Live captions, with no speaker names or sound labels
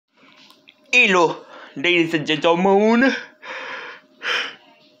Hello, ladies and gentlemen.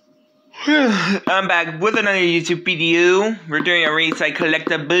 I'm back with another YouTube video. We're doing a race I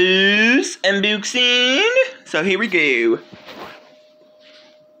collectibles unboxing. So here we go.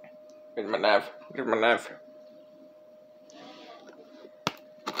 Here's my knife. Here's my knife.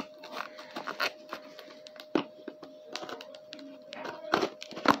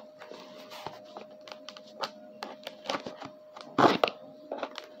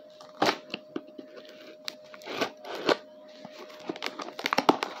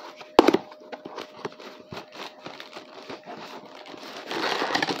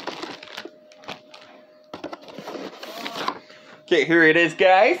 Okay, here it is,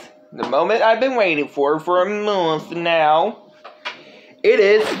 guys. The moment I've been waiting for a month now. It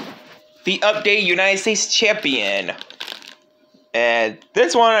is the Update United States Champion. And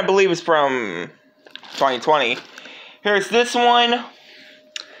this one, I believe, is from 2020. Here's this one.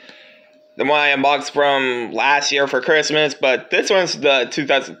 The one I unboxed from last year for Christmas. But this one's the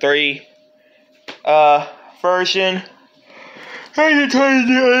 2003 version.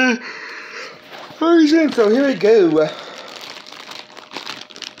 Version. So here we go.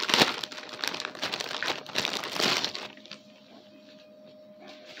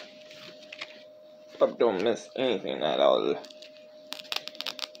 Don't miss anything at all.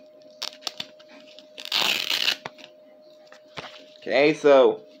 Okay,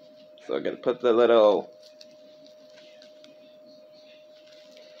 so I'm gonna put the little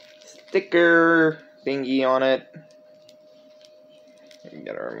sticker thingy on it. You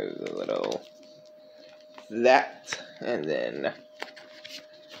gotta remove the little that, and then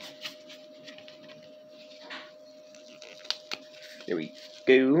here we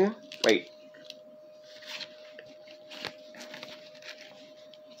go. Wait.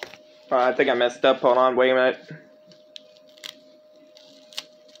 I think I messed up. Hold on, wait a minute.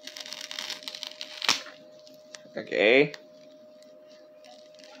 Okay.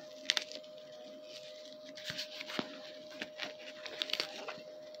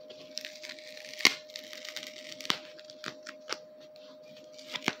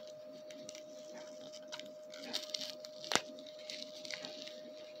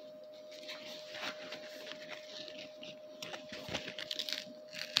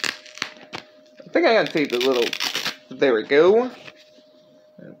 I think I gotta take the little, there we go,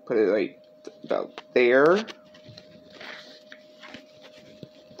 put it like about there.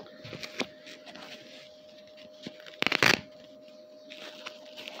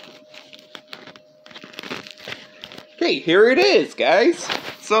 Okay, here it is, guys.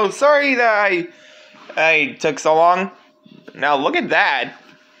 So sorry that I took so long. Now look at that.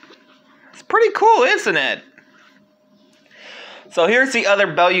 It's pretty cool, isn't it? So here's the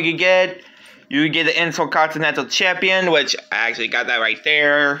other belt you could get. You get the Intercontinental Champion, which I actually got that right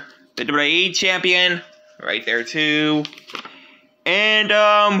there. The WWE Champion, right there too. And,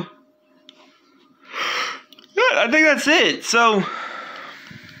 yeah, I think that's it. So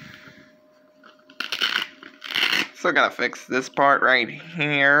I gotta fix this part right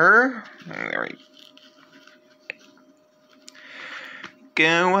here. There we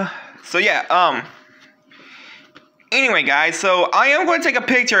go. So yeah, anyway, guys, so I am going to take a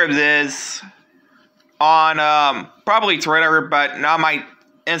picture of this on probably Twitter, but not my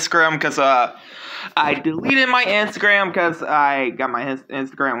Instagram, because I deleted my Instagram because I got my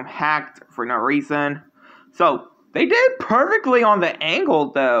Instagram hacked for no reason. So they did perfectly on the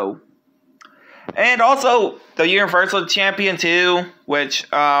angle though, and also the Universal Champion too, which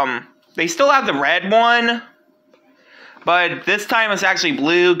they still have the red one, but this time it's actually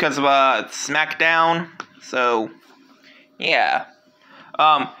blue because of SmackDown. So yeah.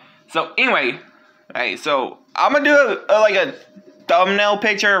 So anyway. Hey, so I'm gonna do like a thumbnail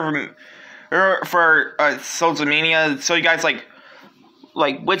picture for social media, so you guys like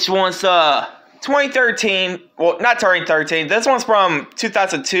which one's 2013. Well, not 2013. This one's from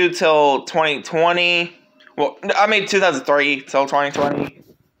 2002 till 2020. Well, I mean 2003 till 2020,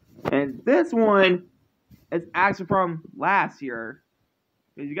 and this one is actually from last year.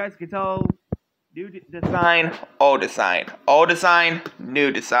 As you guys can tell, new design, old design, old design, new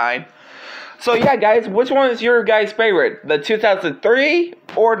design. So yeah, guys, which one is your guys' favorite? The 2003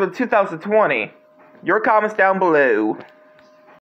 or the 2020? Your comments down below.